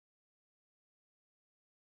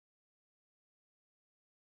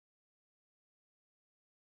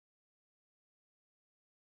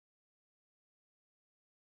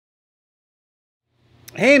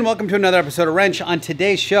Hey, and welcome to another episode of Rennch. On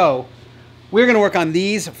today's show, we're going to work on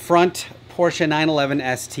these front Porsche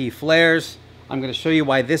 911 ST flares. I'm going to show you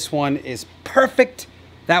why this one is perfect,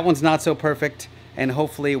 that one's not so perfect, and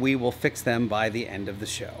hopefully we will fix them by the end of the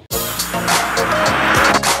show.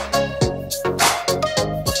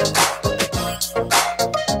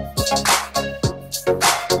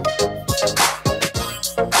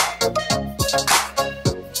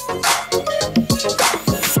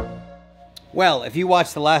 Well, if you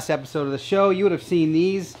watched the last episode of the show, you would have seen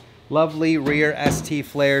these lovely rear ST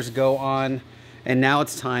flares go on, and now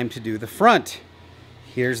it's time to do the front.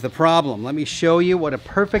 Here's the problem. Let me show you what a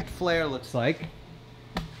perfect flare looks like,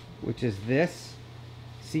 which is this.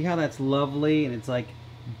 See how that's lovely, and it's like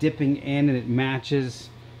dipping in and it matches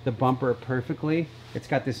the bumper perfectly. It's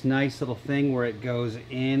got this nice little thing where it goes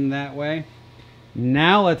in that way.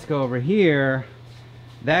 Now let's go over here.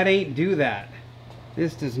 That ain't do that.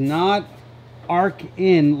 This does not arc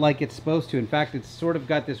in like it's supposed to. In fact, it's sort of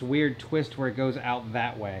got this weird twist where it goes out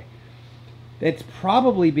that way. It's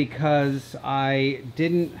probably because I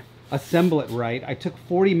didn't assemble it right. I took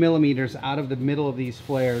 40 millimeters out of the middle of these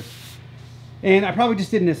flares, and I probably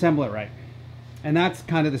just didn't assemble it right. And that's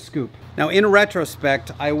kind of the scoop. Now, in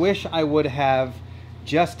retrospect, I wish I would have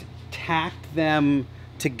just tacked them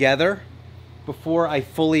together before I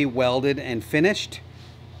fully welded and finished.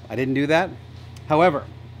 I didn't do that. However,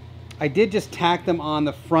 I did just tack them on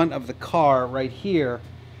the front of the car right here.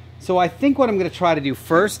 So I think what I'm going to try to do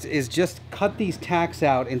first is just cut these tacks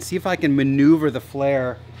out and see if I can maneuver the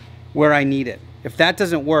flare where I need it. If that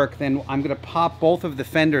doesn't work, then I'm going to pop both of the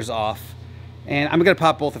fenders off. And I'm going to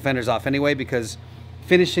pop both the fenders off anyway, because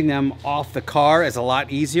finishing them off the car is a lot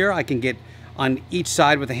easier. I can get on each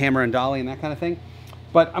side with a hammer and dolly and that kind of thing.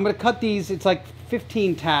 But I'm going to cut these. It's like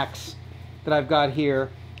 15 tacks that I've got here.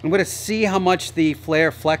 I'm going to see how much the flare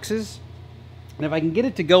flexes, and if I can get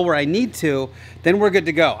it to go where I need to, then we're good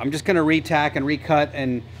to go. I'm just going to retack and recut,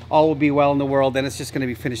 and all will be well in the world. Then it's just going to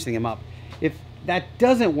be finishing them up. If that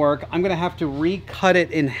doesn't work, I'm going to have to recut it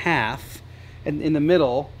in half in the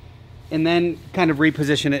middle, and then kind of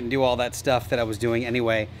reposition it and do all that stuff that I was doing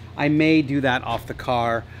anyway. I may do that off the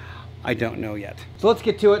car. I don't know yet. So let's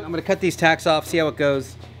get to it. I'm going to cut these tacks off, see how it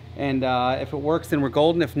goes, and if it works, then we're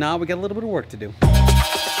golden. If not, we got a little bit of work to do.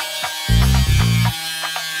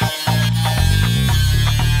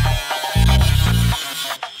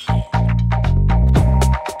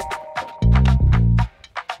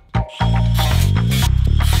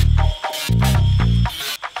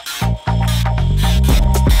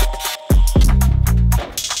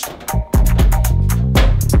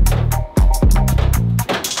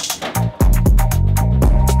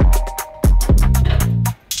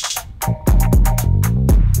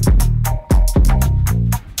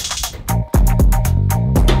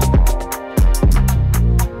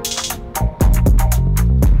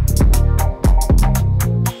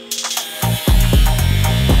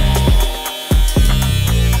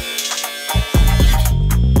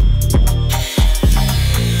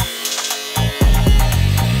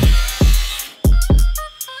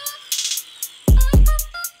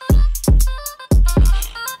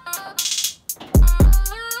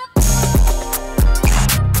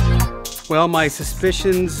 Well, my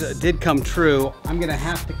suspicions did come true. I'm gonna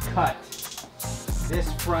have to cut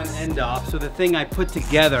this front end off. So the thing I put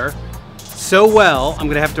together so well, I'm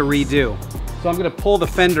gonna have to redo. So I'm gonna pull the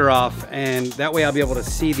fender off, and that way I'll be able to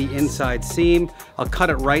see the inside seam. I'll cut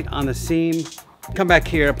it right on the seam, come back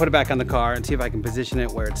here, put it back on the car, and see if I can position it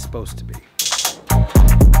where it's supposed to be.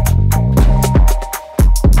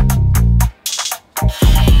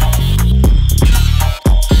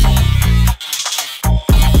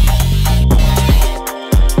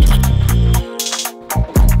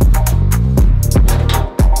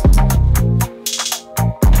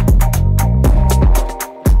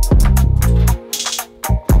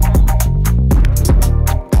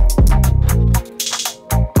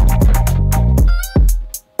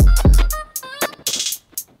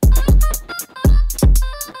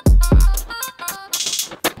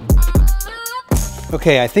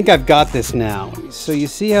 Okay, I think I've got this now. So you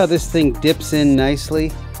see how this thing dips in nicely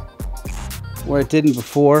where it didn't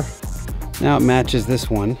before? Now it matches this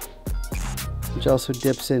one, which also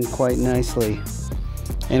dips in quite nicely.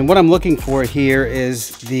 And what I'm looking for here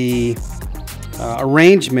is the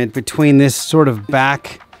arrangement between this sort of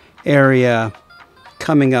back area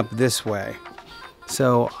coming up this way.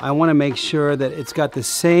 So I want to make sure that it's got the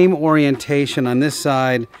same orientation on this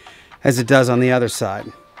side as it does on the other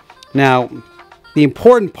side. Now, the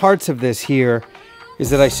important parts of this here is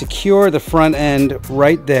that I secure the front end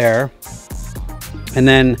right there, and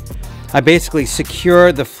then I basically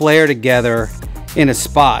secure the flare together in a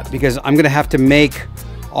spot, because I'm gonna have to make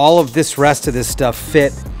all of this rest of this stuff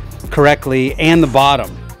fit correctly, and the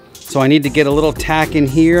bottom. So I need to get a little tack in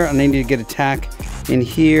here, and I need to get a tack in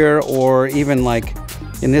here, or even like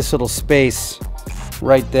in this little space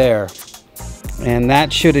right there. And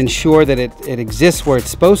that should ensure that it exists where it's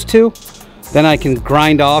supposed to. Then I can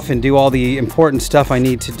grind off and do all the important stuff I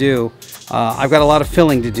need to do. I've got a lot of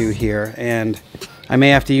filling to do here, and I may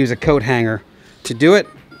have to use a coat hanger to do it,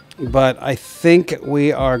 but I think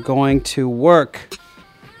we are going to work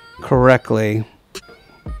correctly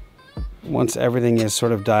once everything is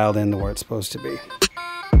sort of dialed in to where it's supposed to be.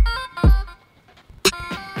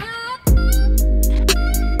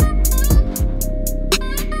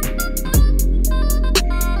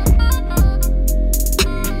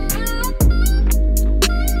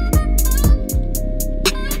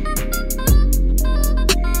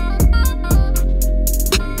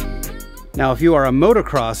 Now, if you are a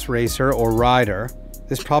motocross racer or rider,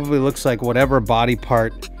 this probably looks like whatever body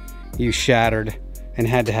part you shattered and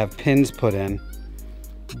had to have pins put in,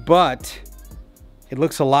 but it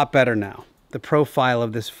looks a lot better now. The profile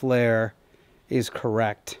of this flare is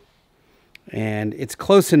correct, and it's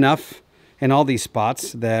close enough in all these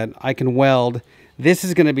spots that I can weld. This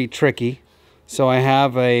is going to be tricky, so I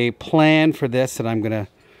have a plan for this that I'm going to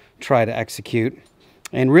try to execute.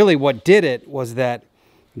 And really what did it was that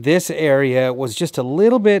this area was just a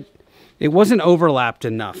little bit, it wasn't overlapped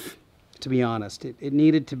enough, to be honest. It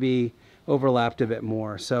needed to be overlapped a bit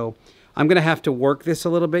more. So I'm going to have to work this a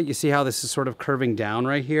little bit. You see how this is sort of curving down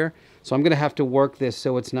right here? So I'm going to have to work this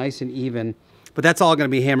so it's nice and even. But that's all going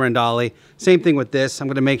to be hammer and dolly. Same thing with this. I'm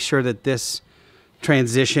going to make sure that this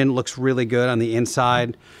transition looks really good on the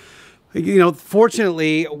inside. You know,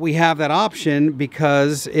 fortunately, we have that option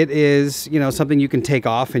because it is, you know, something you can take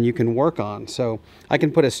off and you can work on. So I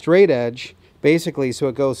can put a straight edge, basically, so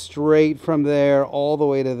it goes straight from there all the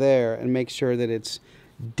way to there, and make sure that it's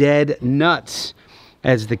dead nuts,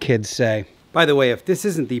 as the kids say. By the way, if this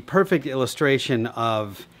isn't the perfect illustration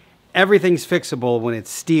of everything's fixable when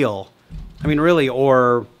it's steel, I mean, really,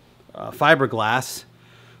 or fiberglass,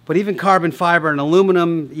 but even carbon fiber and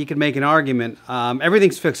aluminum, you can make an argument.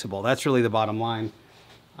 Everything's fixable. That's really the bottom line.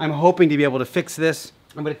 I'm hoping to be able to fix this.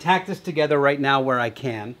 I'm going to tack this together right now where I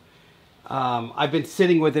can. I've been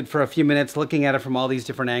sitting with it for a few minutes, looking at it from all these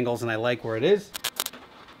different angles, and I like where it is.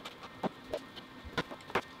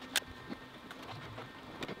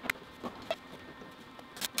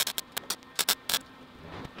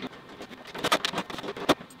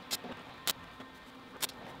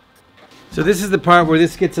 So this is the part where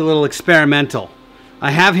this gets a little experimental.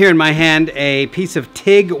 I have here in my hand a piece of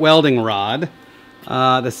TIG welding rod.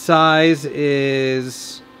 The size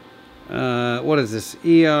is, what is this?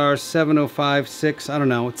 ER7056, I don't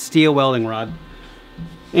know, it's steel welding rod.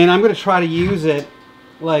 And I'm gonna try to use it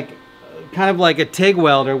like, kind of like a TIG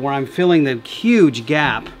welder, where I'm filling the huge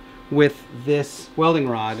gap with this welding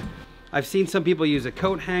rod. I've seen some people use a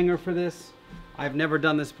coat hanger for this. I've never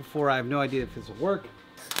done this before. I have no idea if this will work.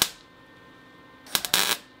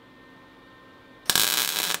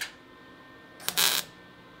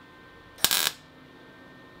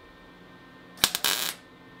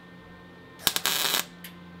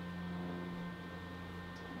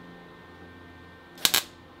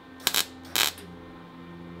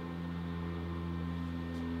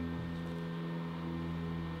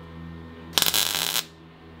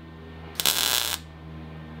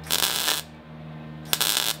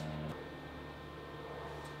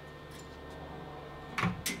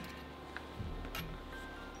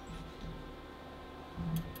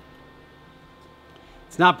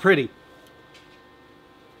 It's not pretty,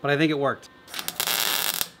 but I think it worked.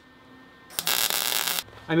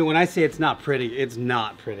 I mean, when I say it's not pretty, it's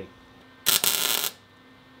not pretty.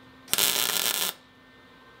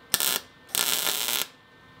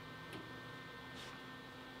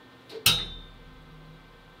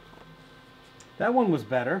 That one was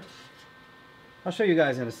better. I'll show you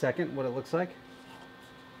guys in a second what it looks like.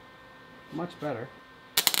 Much better.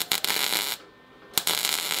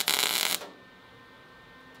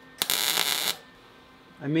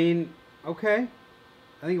 I mean, okay,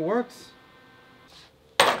 I think it works.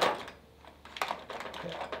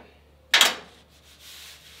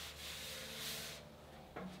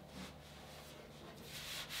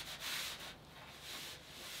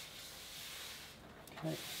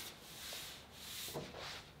 Okay.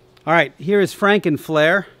 All right, here is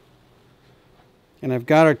Frankenflare, and I've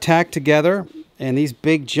got her tacked together, and these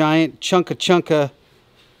big giant chunka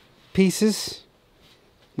pieces,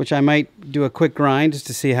 which I might do a quick grind just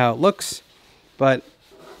to see how it looks, but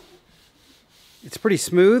it's pretty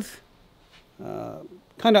smooth, kind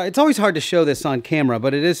it's always hard to show this on camera,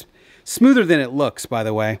 but it is smoother than it looks, by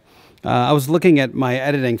the way. I was looking at my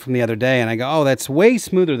editing from the other day and I go, oh, that's way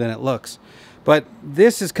smoother than it looks. But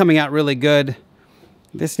this is coming out really good.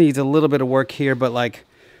 This needs a little bit of work here, but like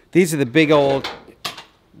these are the big old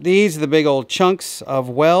chunks of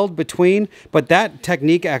weld between, but that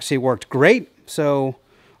technique actually worked great. So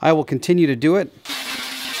I will continue to do it.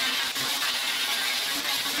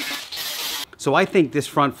 So I think this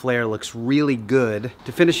front flare looks really good.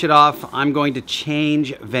 To finish it off, I'm going to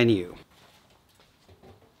change venue.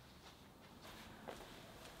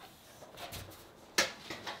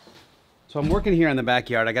 So I'm working here in the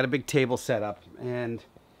backyard. I got a big table set up, and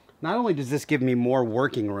not only does this give me more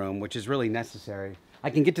working room, which is really necessary,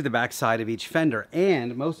 I can get to the back side of each fender,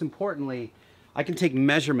 and most importantly, I can take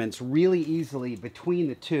measurements really easily between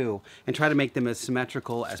the two and try to make them as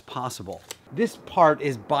symmetrical as possible. This part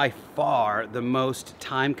is by far the most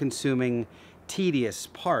time-consuming, tedious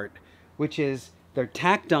part, which is they're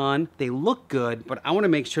tacked on, they look good, but I want to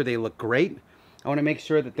make sure they look great. I want to make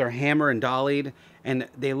sure that they're hammer and dollied and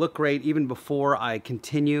they look great even before I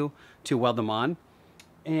continue to weld them on.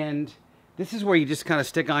 And this is where you just kind of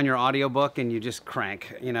stick on your audiobook and you just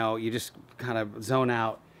crank, you know, you just kind of zone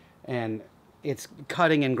out, and it's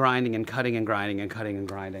cutting and grinding and cutting and grinding and cutting and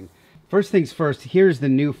grinding. First things first, here's the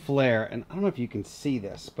new flare, and I don't know if you can see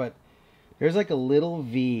this, but there's like a little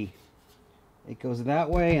V. It goes that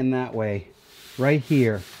way and that way, right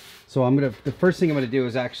here. So the first thing I'm gonna do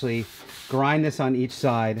is actually grind this on each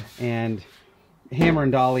side and hammer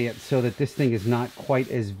and dolly it so that this thing is not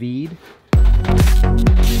quite as V'd.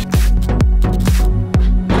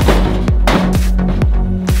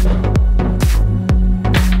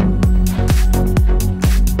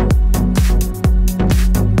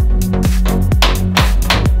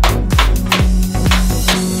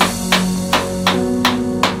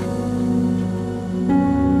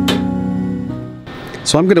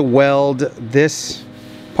 So I'm going to weld this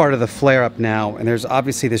part of the flare up now, and there's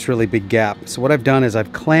obviously this really big gap. So what I've done is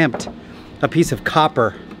I've clamped a piece of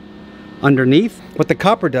copper underneath. What the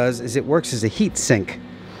copper does is it works as a heat sink,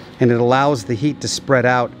 and it allows the heat to spread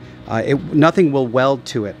out. Nothing will weld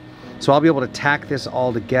to it. So I'll be able to tack this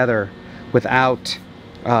all together without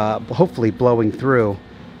hopefully blowing through,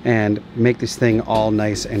 and make this thing all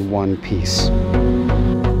nice in one piece.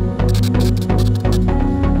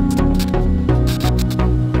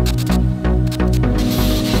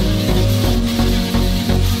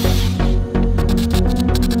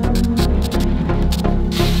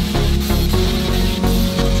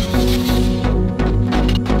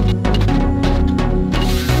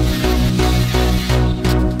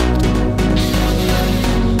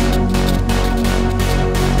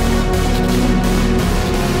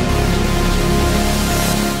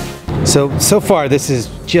 So far this is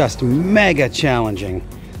just mega challenging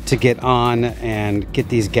to get on and get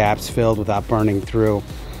these gaps filled without burning through.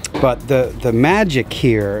 But the magic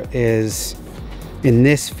here is in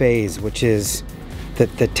this phase, which is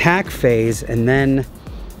the tack phase, and then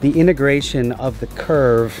the integration of the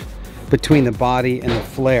curve between the body and the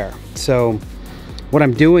flare. So what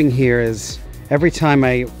I'm doing here is every time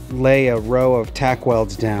I lay a row of tack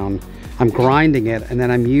welds down, I'm grinding it, and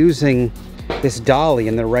then I'm using this dolly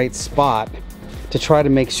in the right spot to try to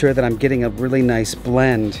make sure that I'm getting a really nice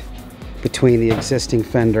blend between the existing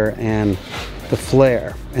fender and the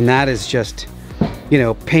flare. And that is just, you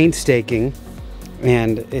know, painstaking,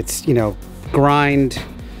 and it's, you know, grind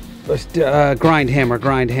hammer,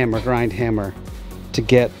 grind hammer, grind hammer to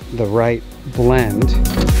get the right blend.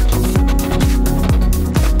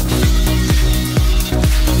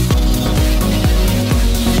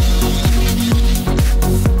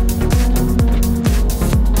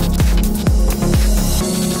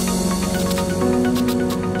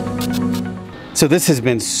 So this has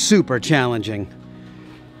been super challenging.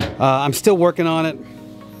 I'm still working on it.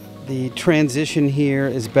 The transition here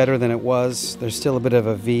is better than it was. There's still a bit of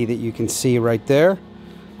a V that you can see right there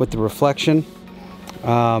with the reflection.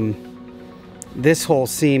 This whole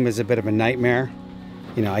seam is a bit of a nightmare.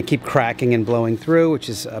 You know, I keep cracking and blowing through, which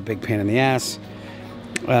is a big pain in the ass.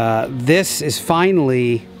 This is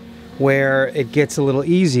finally where it gets a little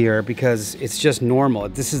easier because it's just normal.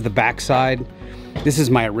 This is the backside. This is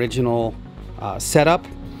my original setup.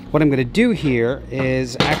 What I'm going to do here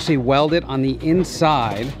is actually weld it on the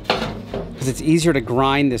inside, because it's easier to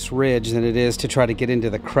grind this ridge than it is to try to get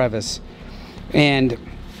into the crevice. And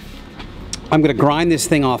I'm going to grind this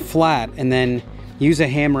thing off flat and then use a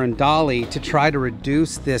hammer and dolly to try to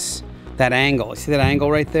reduce that angle. See that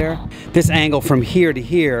angle right there? This angle from here to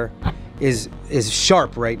here is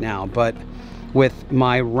sharp right now, but with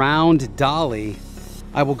my round dolly,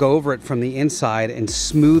 I will go over it from the inside and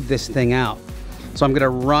smooth this thing out. So I'm gonna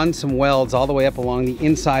run some welds all the way up along the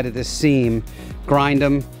inside of this seam, grind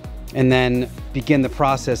them, and then begin the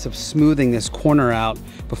process of smoothing this corner out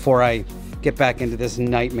before I get back into this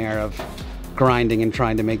nightmare of grinding and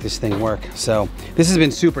trying to make this thing work. So this has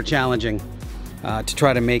been super challenging to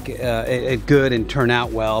try to make it good and turn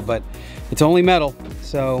out well, but it's only metal,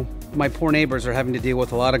 so my poor neighbors are having to deal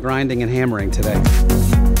with a lot of grinding and hammering today.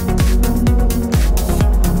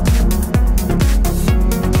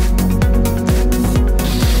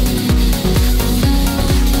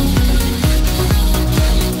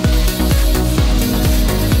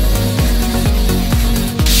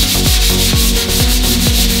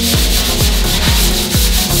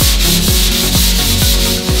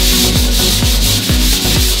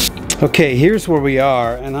 Okay, here's where we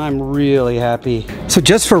are, and I'm really happy. So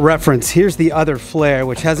just for reference, here's the other flare,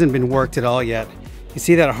 which hasn't been worked at all yet. You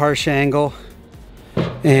see that harsh angle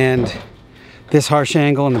and this harsh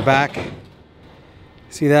angle in the back?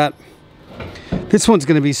 See that? This one's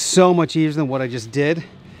gonna be so much easier than what I just did.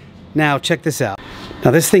 Now, check this out. Now,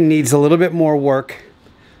 this thing needs a little bit more work,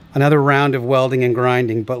 another round of welding and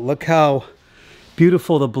grinding, but look how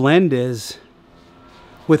beautiful the blend is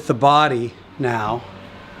with the body now.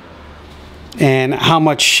 And how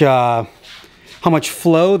much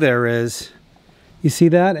flow there is. You see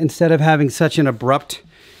that? Instead of having such an abrupt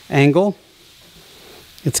angle,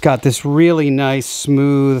 it's got this really nice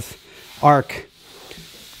smooth arc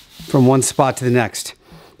from one spot to the next.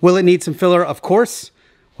 Will it need some filler? Of course.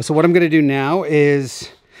 So what I'm going to do now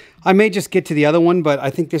is, I may just get to the other one, but I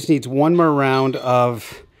think this needs one more round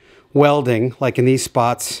of welding, like in these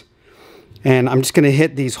spots. And I'm just going to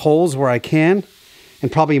hit these holes where I can,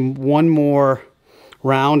 and probably one more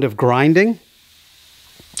round of grinding.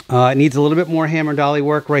 It needs a little bit more hammer dolly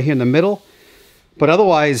work right here in the middle, but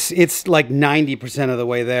otherwise it's like 90% of the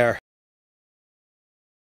way there.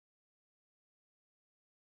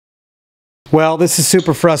 Well, this is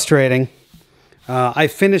super frustrating. I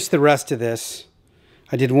finished the rest of this.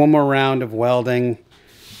 I did one more round of welding.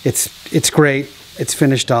 It's great. It's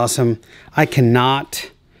finished awesome. I cannot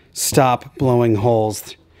stop blowing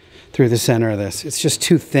holes through the center of this. It's just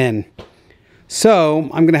too thin. So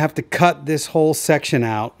I'm gonna have to cut this whole section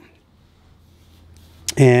out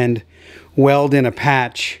and weld in a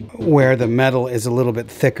patch where the metal is a little bit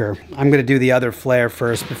thicker. I'm gonna do the other flare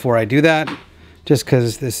first before I do that, just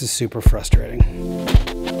because this is super frustrating.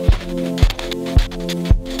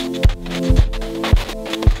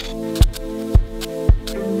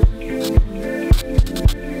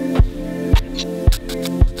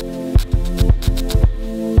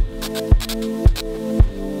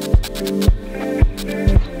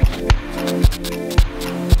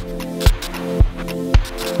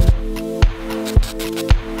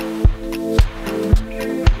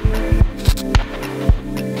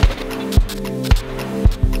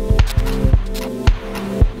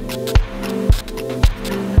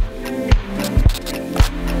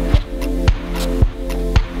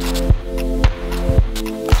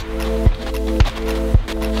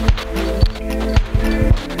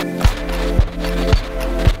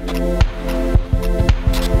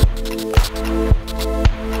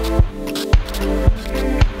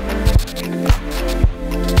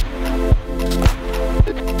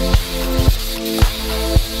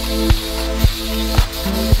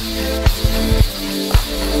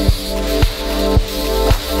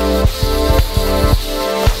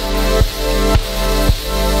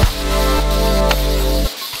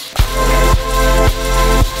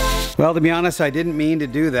 Well, to be honest, I didn't mean to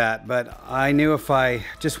do that, but I knew if I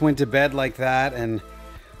just went to bed like that and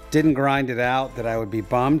didn't grind it out that I would be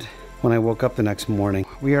bummed when I woke up the next morning.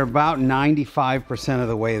 We are about 95% of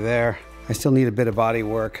the way there. I still need a bit of body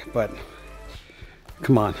work, but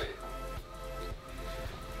come on.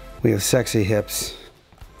 We have sexy hips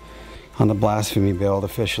on the Blasphemy build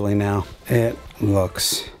officially now. It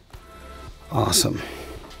looks awesome.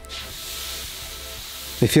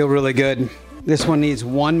 They feel really good. This one needs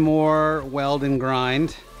one more weld and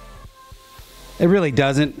grind. It really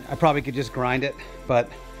doesn't. I probably could just grind it, but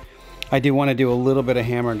I do want to do a little bit of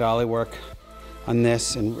hammer and dolly work on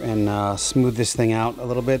this and smooth this thing out a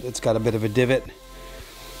little bit. It's got a bit of a divot,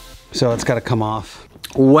 so it's got to come off.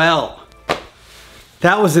 Well,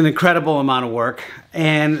 that was an incredible amount of work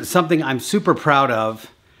and something I'm super proud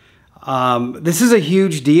of. This is a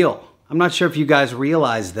huge deal. I'm not sure if you guys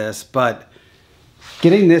realize this, but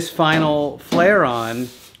getting this final flare on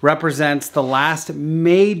represents the last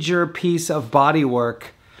major piece of body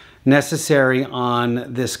work necessary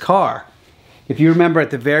on this car. If you remember at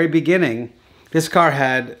the very beginning, this car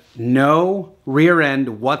had no rear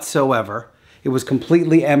end whatsoever. It was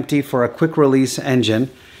completely empty for a quick release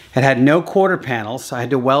engine. It had no quarter panels, so I had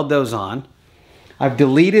to weld those on. I've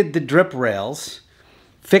deleted the drip rails,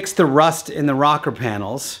 fixed the rust in the rocker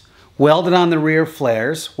panels, welded on the rear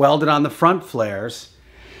flares, welded on the front flares,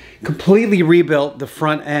 completely rebuilt the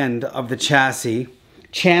front end of the chassis,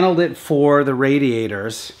 channeled it for the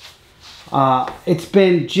radiators. It's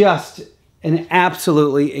been just an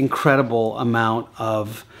absolutely incredible amount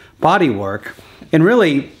of body work. And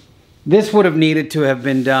really, this would have needed to have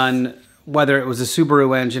been done whether it was a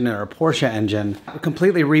Subaru engine or a Porsche engine. I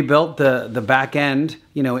completely rebuilt the back end,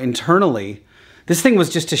 you know, internally. This thing was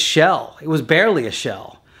just a shell. It was barely a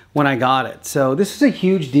shell when I got it. So this is a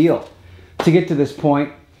huge deal to get to this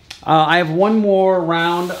point. I have one more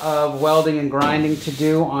round of welding and grinding to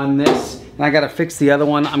do on this, and I gotta fix the other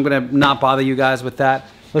one. I'm gonna not bother you guys with that.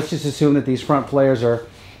 Let's just assume that these front flares are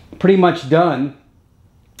pretty much done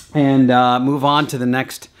and move on to the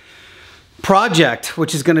next project,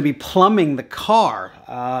 which is gonna be plumbing the car.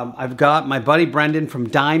 I've got my buddy Brendan from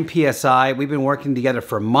Dime PSI. We've been working together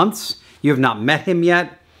for months. You have not met him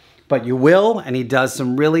yet, but you will, and he does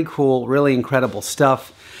some really cool, really incredible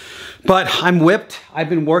stuff. But I'm whipped. I've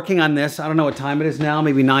been working on this. I don't know what time it is now,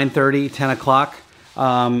 maybe 9:30, 10 o'clock.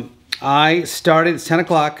 It's 10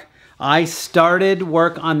 o'clock. I started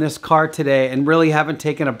work on this car today and really haven't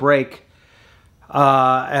taken a break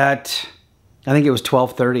at, I think it was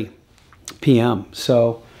 12:30 p.m.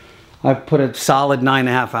 So I've put a solid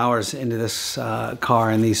 9.5 hours into this car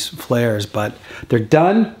and these flares, but they're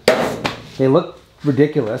done. They look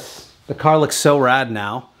ridiculous. The car looks so rad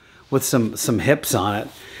now with some hips on it.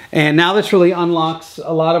 And now this really unlocks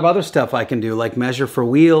a lot of other stuff I can do, like measure for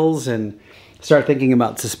wheels and start thinking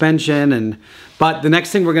about suspension. But the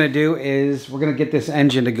next thing we're gonna do is we're gonna get this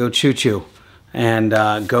engine to go choo-choo and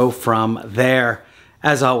go from there.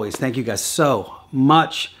 As always, thank you guys so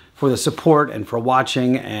much for the support and for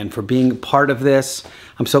watching and for being part of this.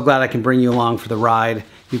 I'm so glad I can bring you along for the ride.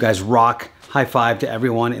 You guys rock. High five to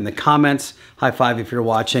everyone in the comments. High five if you're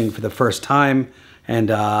watching for the first time. And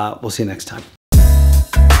we'll see you next time.